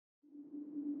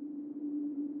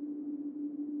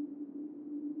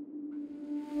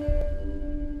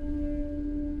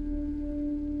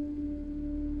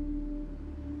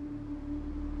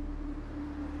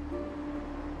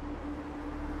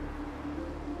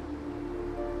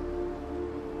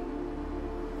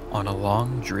On a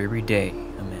long, dreary day,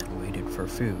 a man waited for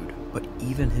food, but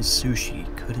even his sushi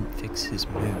couldn't fix his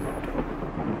mood.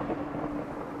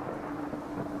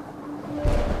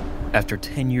 After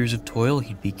 10 years of toil,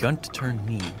 he'd begun to turn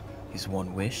mean, his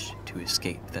one wish to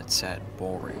escape that sad,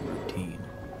 boring routine.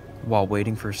 While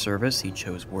waiting for service, he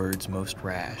chose words most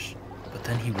rash, but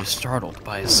then he was startled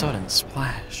by a sudden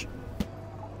splash.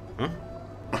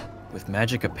 With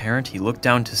magic apparent, he looked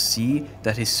down to see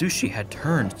that his sushi had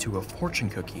turned to a fortune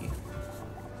cookie.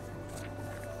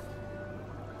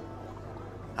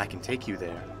 I can take you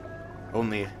there,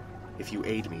 only if you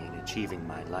aid me in achieving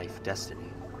my life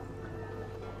destiny.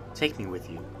 Take me with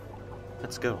you.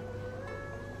 Let's go.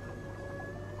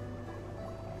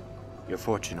 Your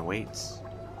fortune awaits.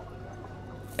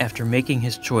 After making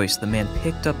his choice, the man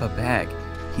picked up a bag.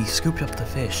 He scooped up the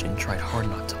fish and tried hard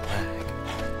not to lag.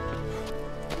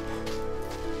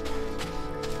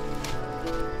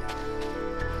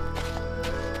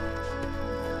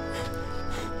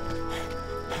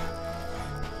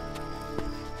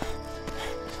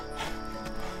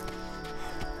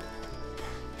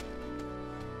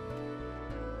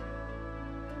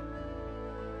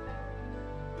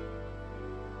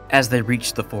 As they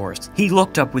reached the forest, he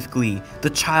looked up with glee. The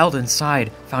child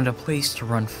inside found a place to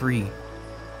run free.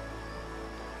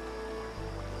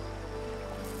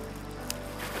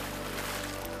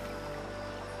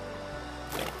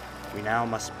 We now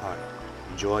must part.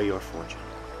 Enjoy your fortune.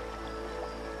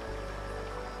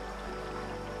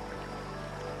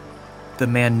 The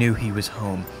man knew he was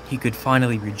home. He could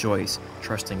finally rejoice,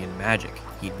 trusting in magic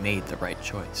he'd made the right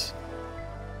choice.